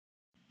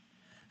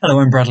Hello,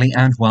 I'm Bradley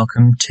and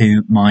welcome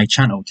to my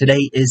channel.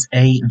 Today is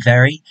a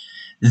very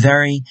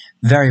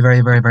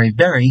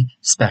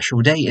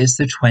special day. It's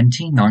the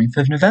 29th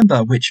of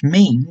November, which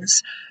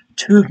means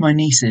two of my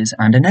nieces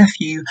and a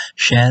nephew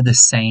share the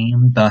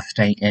same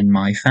birthday in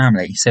my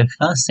family. So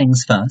first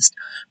things first,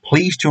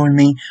 please join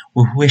me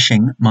with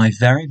wishing my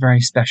very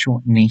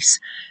special niece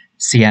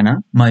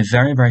Sienna, my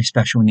very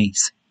special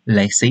niece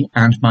Lacey,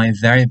 and my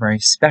very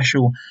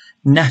special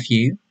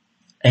nephew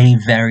a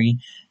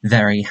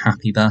very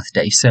happy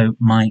birthday. So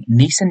my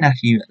niece and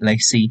nephew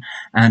Lacie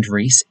and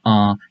Rhys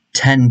are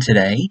 10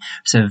 today,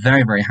 so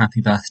very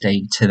happy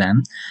birthday to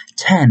them.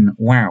 10,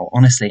 wow,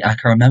 honestly, I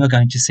can remember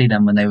going to see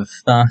them when they were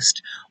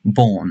first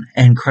born.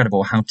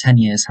 Incredible how 10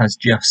 years has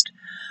just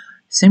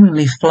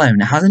seemingly flown.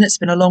 Hasn't it? It's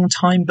been a long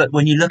time, but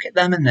when you look at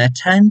them and they're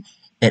 10,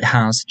 it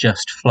has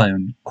just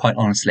flown, quite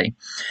honestly.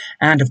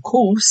 And of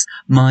course,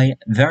 my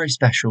very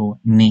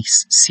special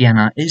niece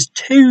Sienna is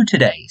 2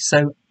 today,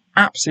 so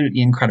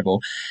absolutely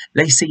incredible.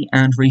 Lacey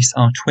and Rhys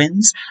are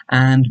twins,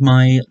 and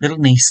my little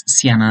niece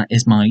Sienna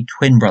is my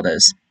twin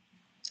brother's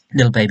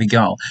little baby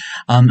girl.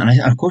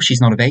 Of course,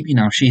 she's not a baby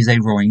now, she's a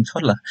roaring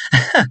toddler.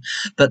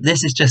 But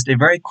this is just a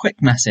very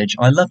quick message.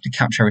 I love to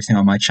capture everything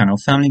on my channel.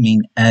 Family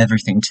mean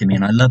everything to me,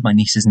 and I love my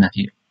nieces and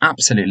nephew.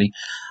 Absolutely.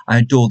 I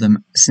adore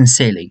them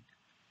sincerely.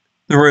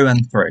 Through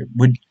and through.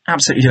 Would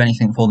absolutely do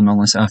anything for them on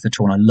this earth at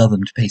all, and I love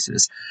them to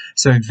pieces.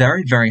 So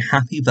very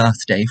happy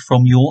birthday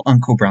from your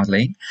Uncle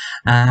Bradley,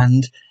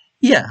 and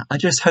yeah, I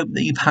just hope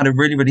that you've had a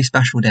really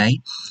special day,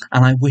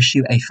 and I wish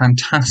you a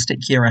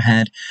fantastic year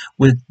ahead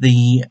with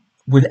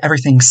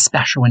everything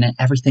special in it,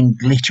 everything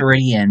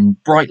glittery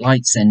and bright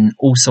lights and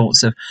all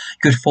sorts of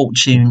good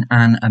fortune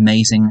and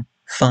amazing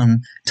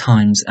fun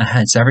times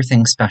ahead. So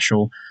everything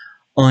special.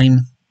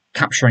 I'm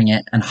capturing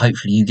it, and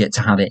hopefully you get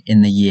to have it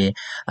in the year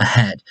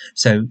ahead.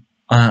 So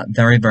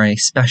very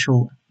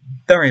special,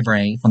 very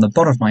from the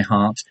bottom of my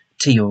heart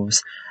to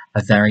yours,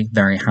 a very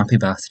happy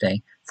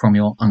birthday from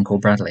your Uncle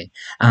Bradley.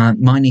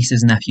 My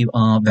nieces and nephew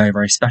are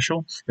very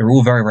special. They're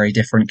all very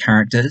different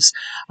characters.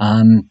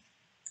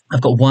 I've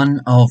got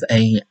one of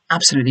a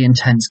absolutely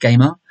intense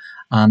gamer.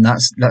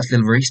 That's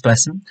little Rhys,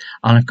 bless him.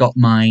 And I've got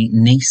my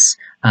niece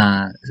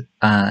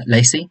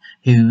Lacey,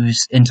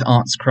 who's into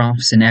arts,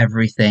 crafts and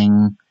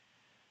everything.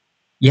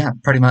 Yeah,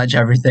 pretty much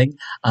everything.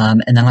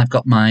 And then I've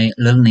got my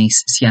little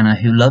niece, Sienna,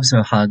 who loves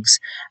her hugs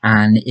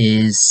and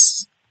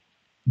is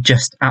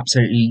just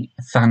absolutely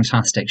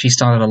fantastic. She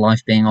started her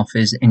life being off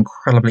is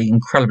incredibly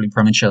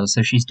premature,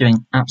 so she's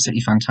doing absolutely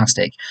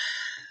fantastic.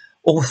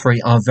 All three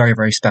are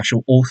very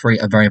special. All three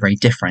are very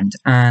different.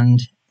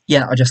 And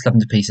yeah, I just love them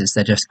to pieces.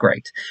 They're just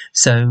great.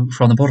 So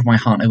from the bottom of my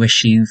heart, I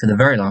wish you for the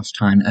very last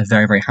time a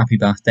very happy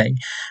birthday.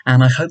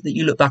 And I hope that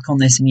you look back on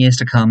this in years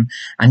to come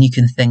and you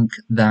can think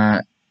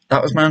that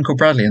that was my Uncle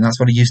Bradley, and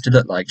that's what he used to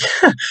look like.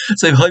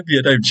 So hopefully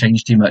I don't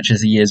change too much as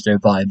the years go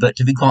by. But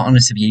to be quite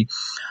honest with you,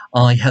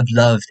 I have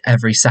loved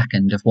every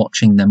second of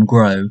watching them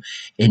grow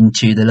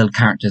into the little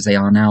characters they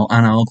are now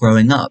and are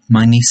growing up.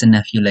 My niece and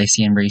nephew,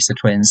 Lacey and Rhys, are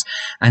twins,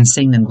 and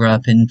seeing them grow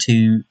up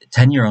into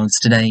 10-year-olds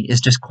today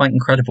is just quite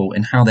incredible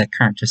in how their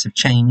characters have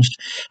changed,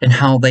 and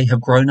how they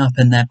have grown up,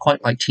 and they're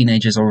quite like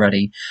teenagers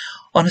already.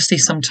 Honestly,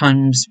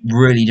 sometimes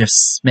really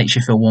just makes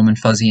you feel warm and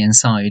fuzzy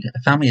inside.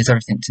 Family is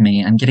everything to me,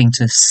 and getting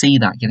to see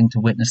that, getting to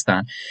witness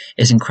that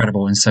is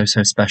incredible and so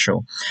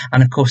special.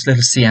 And of course,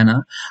 little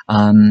Sienna,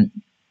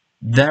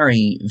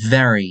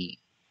 very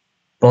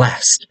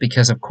blessed,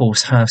 because of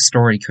course her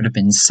story could have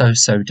been so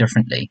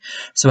differently.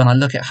 So when I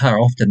look at her,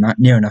 often that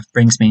near enough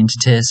brings me into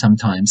tears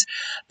sometimes.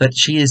 But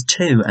she is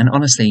 2, and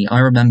honestly, I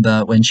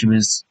remember when she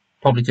was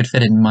probably could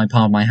fit in my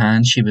palm of my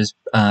hand. She was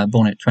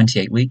born at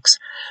 28 weeks.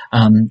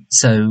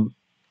 So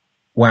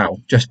wow,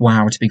 just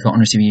wow, to be quite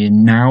honest with you.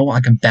 Now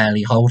I can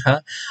barely hold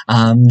her.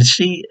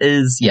 She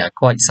is, yeah,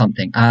 quite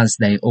something, as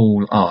they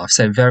all are.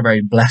 So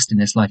very blessed in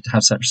this life to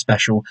have such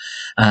special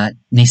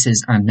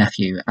nieces and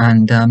nephew.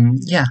 And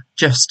yeah,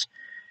 just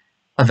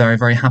a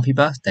very happy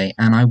birthday,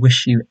 and I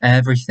wish you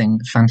everything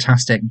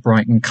fantastic,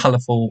 bright and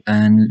colourful,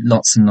 and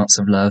lots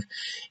of love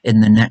in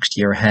the next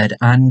year ahead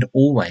and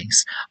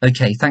always.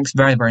 Okay, thanks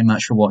very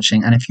much for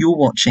watching, and if you're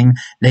watching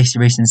Lacey,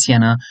 Rhys and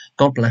Sienna,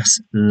 God bless,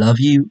 love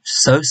you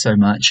so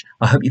much.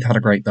 I hope you've had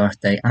a great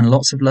birthday, and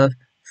lots of love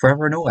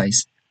forever and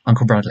always.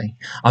 Uncle Bradley.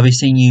 I'll be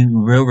seeing you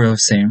real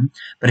soon,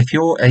 but if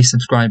you're a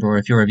subscriber or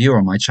if you're a viewer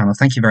on my channel,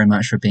 thank you very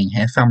much for being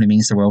here. Family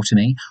means the world to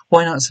me.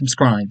 Why not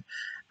subscribe?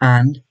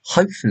 And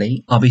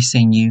hopefully I'll be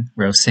seeing you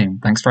real soon.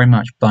 Thanks very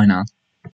much. Bye now.